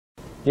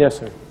Yes,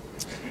 sir.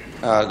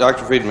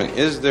 Dr. Friedman,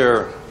 is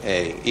there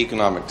an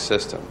economic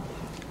system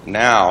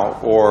now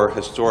or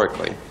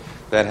historically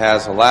that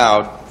has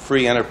allowed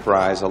free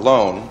enterprise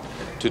alone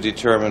to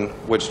determine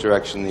which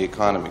direction the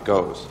economy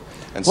goes?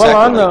 And well,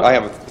 secondly, I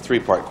have a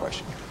three-part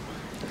question.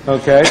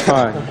 Okay,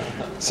 fine.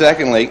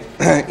 Secondly,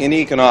 in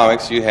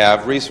economics you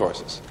have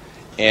resources,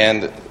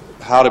 and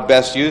how to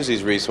best use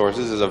these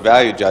resources is a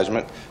value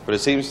judgment, but it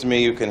seems to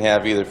me you can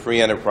have either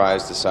free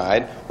enterprise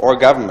decide or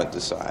government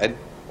decide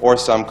or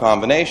some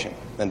combination.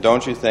 And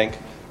don't you think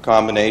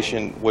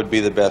combination would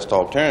be the best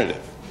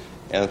alternative?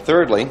 And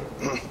thirdly,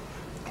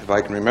 if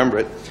I can remember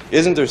it,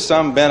 isn't there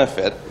some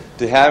benefit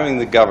to having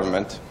the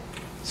government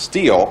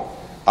steal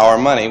our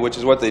money, which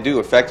is what they do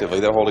effectively?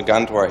 They'll hold a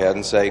gun to our head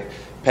and say,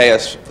 pay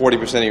us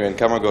 40% of your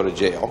income or go to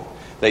jail.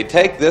 They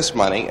take this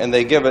money and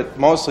they give it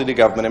mostly to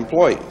government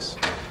employees.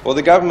 Well,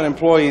 the government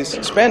employees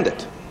spend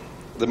it.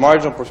 The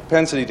marginal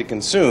propensity to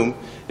consume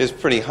is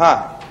pretty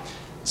high.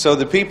 So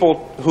the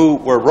people who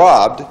were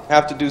robbed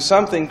have to do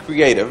something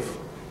creative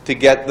to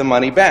get the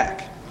money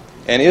back.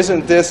 And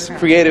isn't this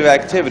creative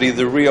activity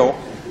the real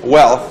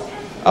wealth?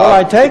 Well,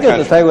 I take it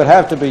that they would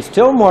have to be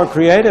still more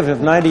creative if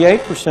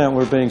 98%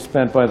 were being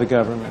spent by the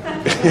government.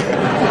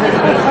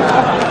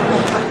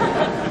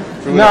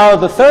 No,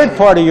 the third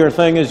part of your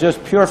thing is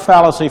just pure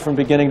fallacy from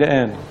beginning to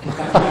end.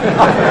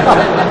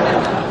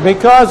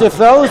 Because if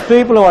those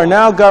people who are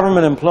now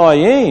government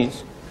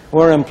employees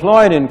were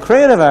employed in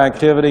creative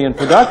activity and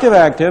productive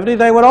activity,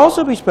 they would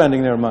also be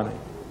spending their money.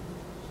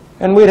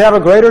 And we'd have a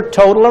greater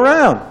total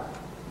around.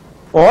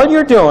 All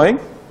you're doing,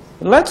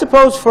 let's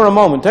suppose for a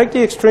moment, take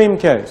the extreme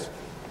case,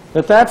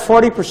 that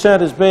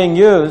 40% is being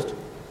used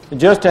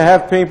just to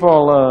have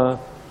people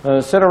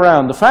sit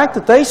around. The fact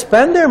that they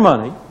spend their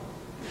money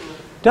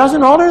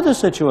doesn't alter the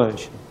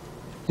situation.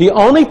 The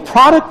only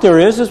product there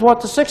is what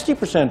the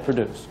 60%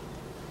 produce.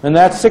 And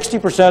that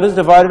 60% is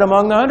divided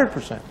among the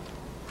 100%.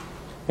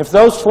 If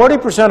those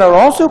 40% are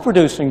also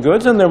producing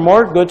goods, then there are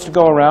more goods to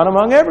go around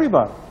among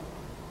everybody.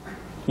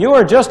 You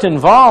are just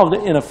involved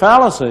in a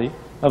fallacy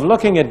of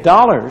looking at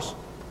dollars,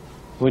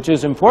 which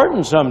is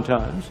important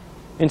sometimes,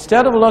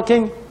 instead of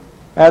looking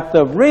at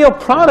the real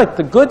product,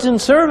 the goods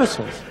and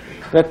services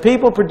that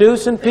people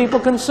produce and people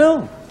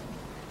consume.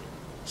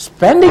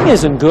 Spending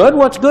isn't good.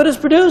 What's good is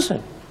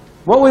producing.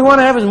 What we want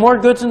to have is more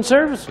goods and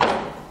services.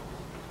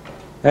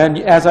 And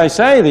as I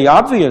say, the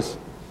obvious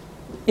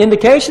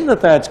indication that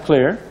that's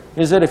clear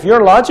is that if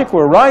your logic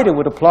were right, it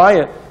would apply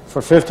it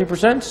for 50%,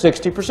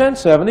 60%,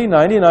 70,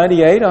 90,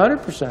 98,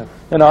 100%.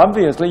 And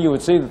obviously you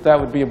would see that that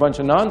would be a bunch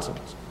of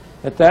nonsense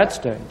at that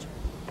stage.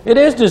 It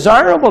is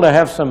desirable to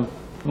have some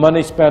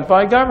money spent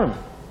by government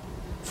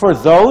for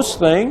those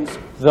things,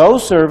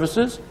 those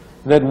services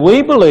that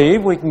we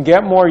believe we can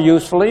get more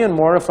usefully and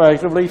more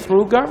effectively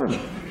through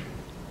government.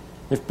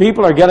 If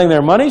people are getting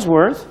their money's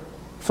worth,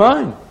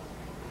 fine.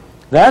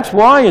 That's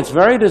why it's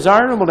very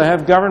desirable to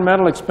have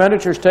governmental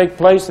expenditures take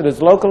place at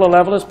as local a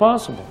level as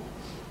possible.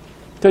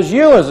 Because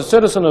you, as a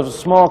citizen of a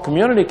small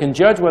community, can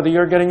judge whether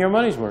you're getting your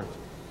money's worth.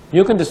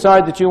 You can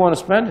decide that you want to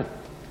spend it.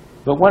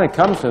 But when it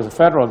comes to the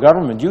federal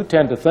government, you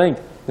tend to think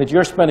that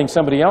you're spending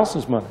somebody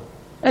else's money.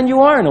 And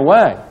you are in a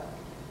way.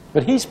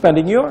 But he's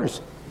spending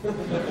yours.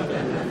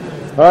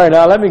 All right,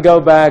 now let me go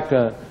back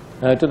to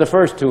the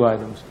first two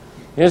items.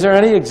 Is there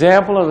any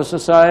example of a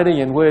society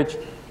in which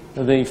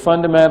the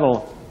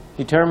fundamental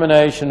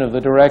determination of the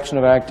direction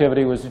of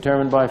activity was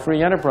determined by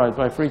free enterprise,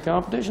 by free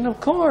competition? Of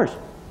course.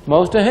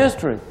 Most of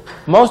history.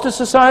 Most of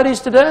societies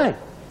today.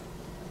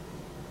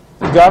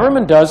 The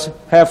government does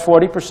have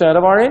 40%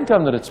 of our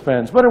income that it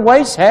spends, but it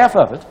wastes half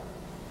of it.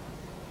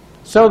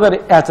 So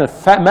that as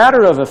a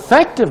matter of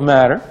effective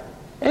matter,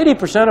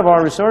 80% of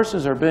our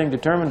resources are being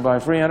determined by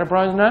free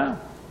enterprise now.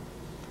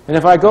 And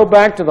if I go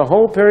back to the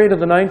whole period of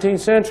the 19th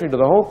century, to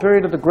the whole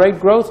period of the great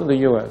growth of the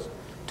U.S.,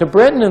 to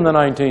Britain in the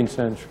 19th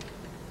century,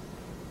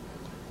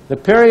 the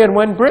period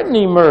when Britain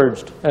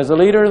emerged as a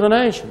leader of the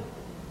nation,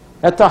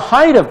 at the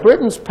height of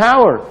Britain's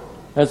power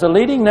as a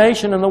leading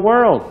nation in the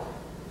world,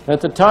 at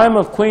the time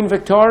of Queen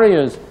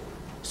Victoria's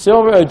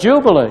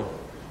Jubilee,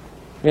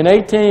 in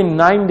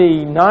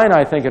 1899,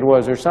 I think it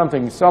was, or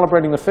something,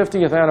 celebrating the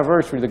 50th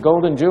anniversary, the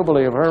Golden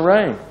Jubilee of her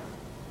reign.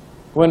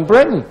 When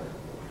Britain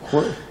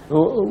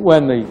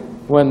ruled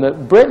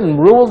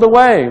the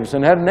waves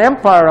and had an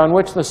empire on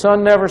which the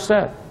sun never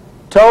set,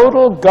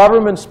 total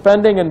government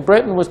spending in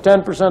Britain was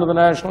 10% of the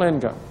national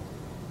income.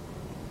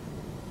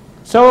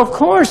 So, of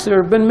course,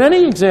 there have been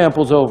many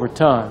examples over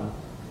time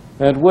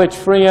at which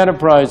free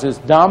enterprise has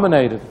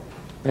dominated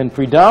and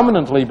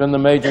predominantly been the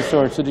major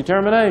source of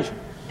determination.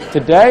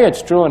 Today,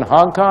 it's true in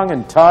Hong Kong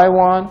and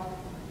Taiwan,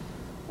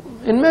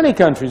 in many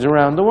countries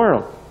around the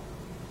world.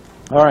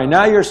 All right,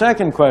 now your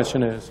second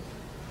question is,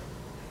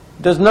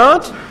 does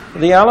not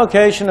the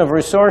allocation of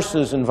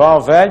resources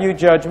involve value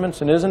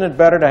judgments, and isn't it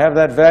better to have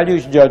that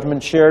values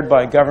judgment shared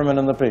by government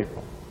and the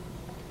people?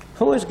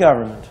 Who is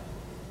government?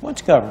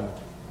 What's government?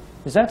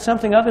 Is that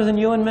something other than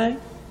you and me?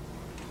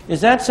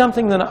 Is that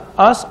something than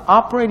us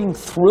operating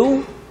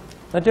through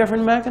a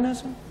different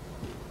mechanism?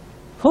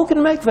 Who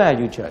can make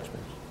value judgments?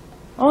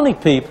 Only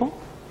people.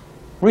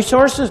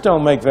 Resources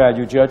don't make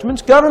value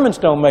judgments. Governments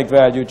don't make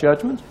value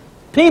judgments.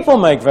 People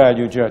make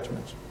value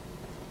judgments.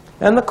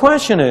 And the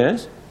question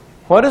is,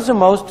 what is the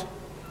most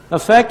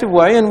effective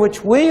way in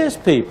which we as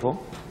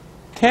people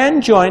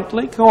can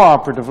jointly,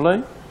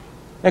 cooperatively,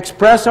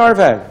 express our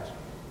values?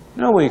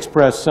 You know, we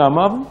express some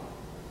of them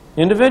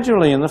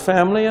individually in the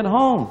family at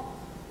home,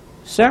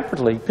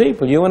 separately,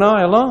 people, you and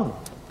I alone.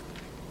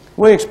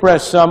 We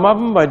express some of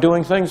them by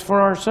doing things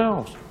for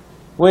ourselves.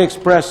 We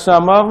express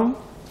some of them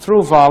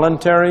through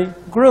voluntary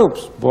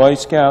groups, Boy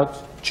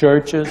Scouts,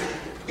 churches,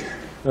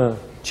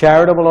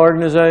 charitable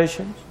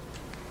organizations.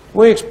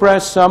 We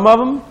express some of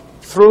them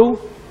through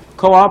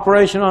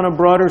cooperation on a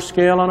broader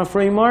scale on a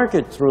free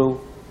market,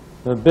 through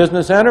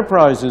business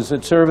enterprises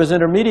that serve as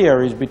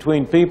intermediaries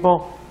between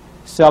people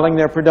selling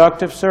their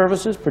productive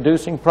services,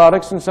 producing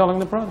products, and selling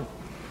the product.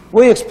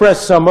 We express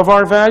some of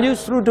our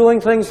values through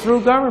doing things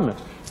through government.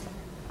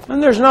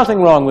 And there's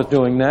nothing wrong with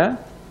doing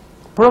that,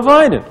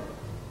 provided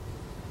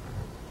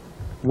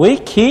we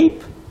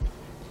keep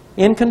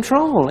in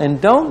control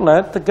and don't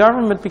let the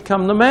government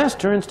become the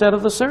master instead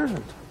of the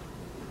servant.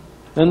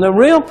 And the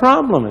real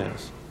problem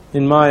is,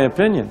 in my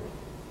opinion,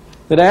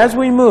 that as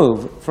we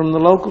move from the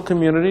local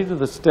community to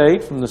the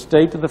state, from the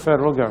state to the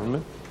federal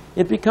government,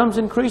 it becomes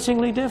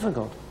increasingly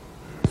difficult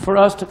for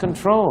us to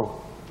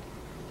control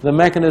the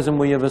mechanism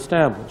we have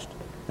established.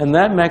 And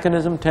that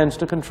mechanism tends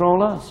to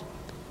control us.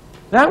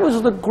 That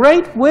was the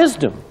great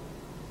wisdom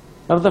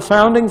of the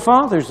founding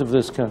fathers of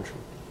this country,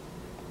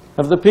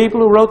 of the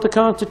people who wrote the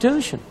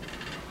Constitution.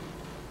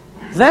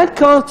 That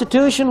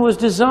Constitution was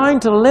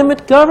designed to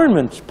limit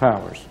government's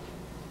powers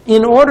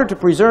in order to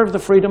preserve the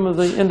freedom of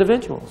the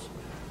individuals.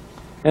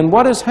 And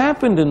what has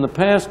happened in the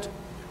past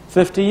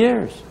 50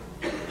 years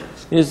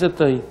is that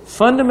the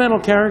fundamental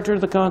character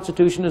of the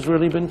Constitution has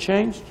really been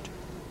changed.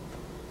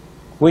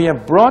 We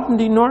have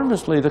broadened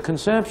enormously the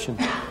conception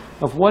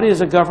of what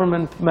is a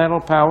governmental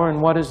power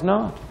and what is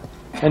not,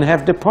 and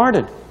have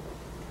departed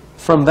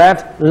from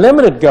that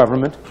limited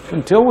government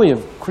until we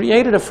have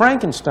created a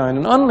Frankenstein,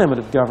 an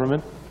unlimited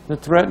government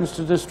that threatens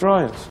to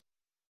destroy us.